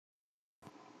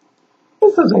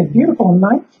This is a beautiful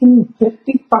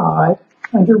 1955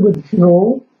 Underwood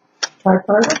Jewel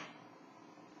typewriter.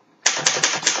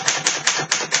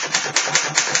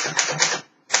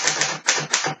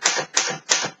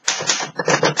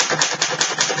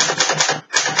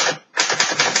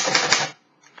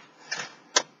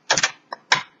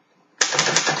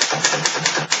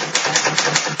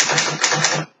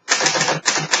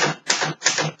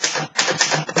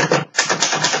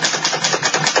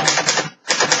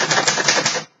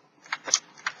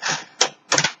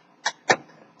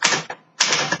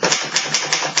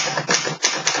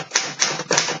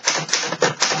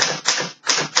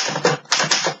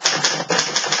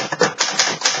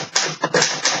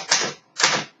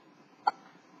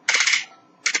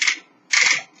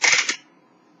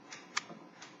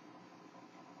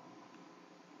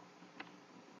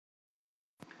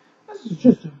 This is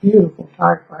just a beautiful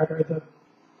typewriter. The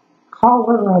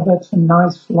color of it's a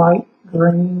nice light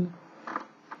green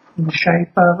in the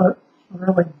shape of it.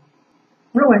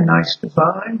 Really nice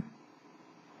design.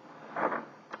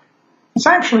 It's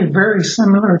actually very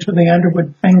similar to the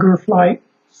Underwood Finger Flight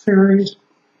series.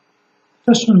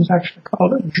 This one's actually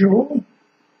called a Jewel.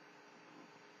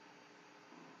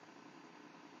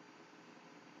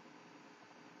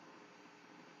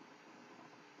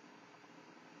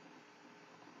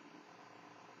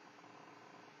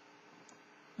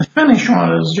 The finish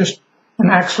on it is just an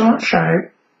excellent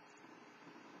shape.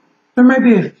 There may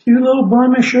be a few little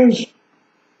blemishes.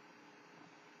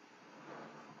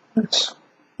 It's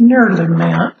nearly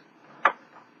mint.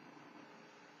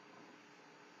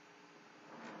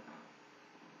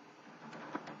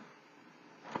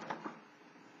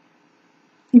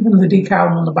 Even the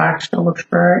decal on the back still looks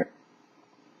great.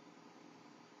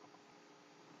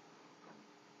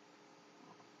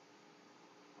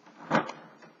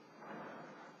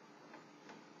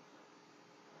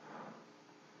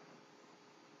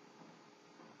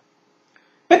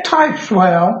 It types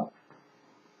well,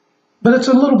 but it's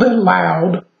a little bit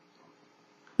loud,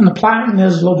 and the platen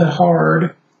is a little bit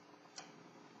hard,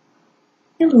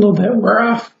 and a little bit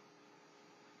rough,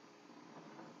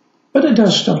 but it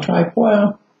does still type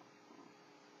well.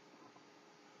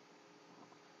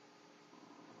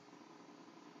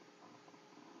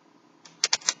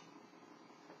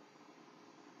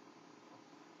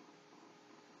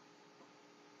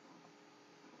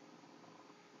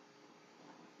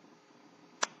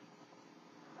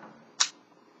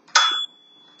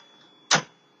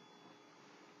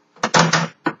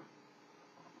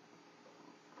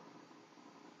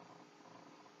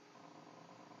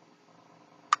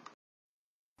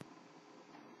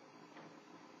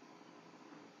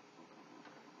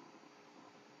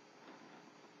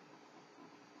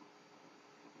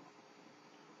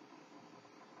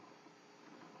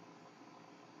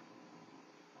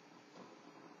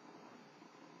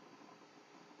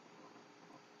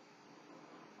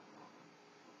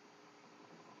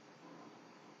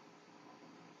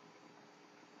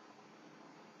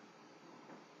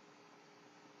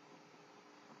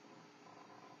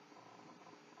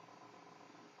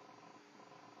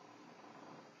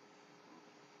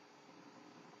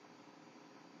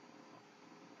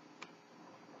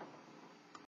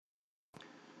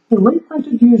 The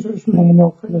reprinted user's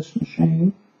manual for this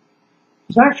machine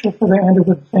is actually for the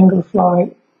Underwood Finger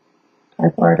Flight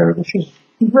typewriter, which is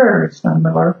very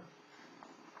similar.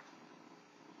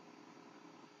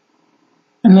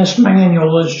 And this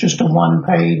manual is just a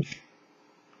one-page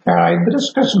guide, but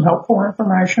it's got some helpful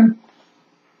information.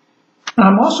 And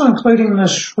I'm also including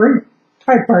this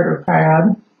typewriter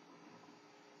pad,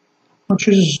 which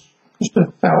is just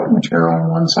a felt material on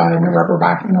one side and a rubber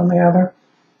backing on the other.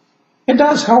 It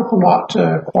does help a lot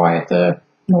to quiet the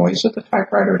noise of the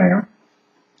typewriter down.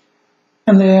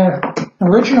 And the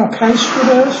original case for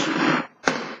this,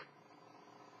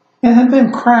 it had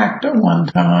been cracked at one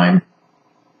time,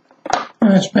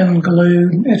 and it's been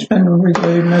glued, it's been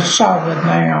re-glued, and it's solid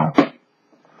now.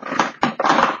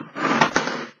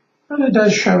 But it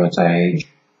does show its age.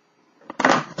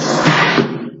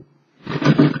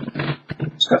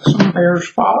 It's got some bare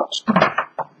spots.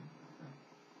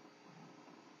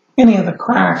 Any of the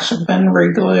cracks have been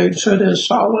re-glued, so it is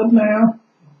solid now.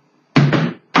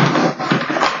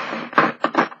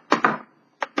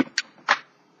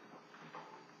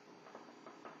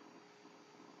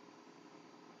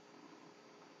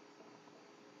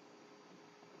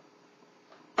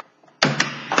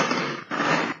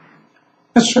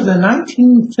 That's for the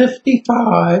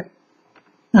 1955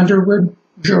 Underwood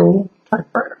Jewel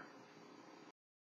typewriter.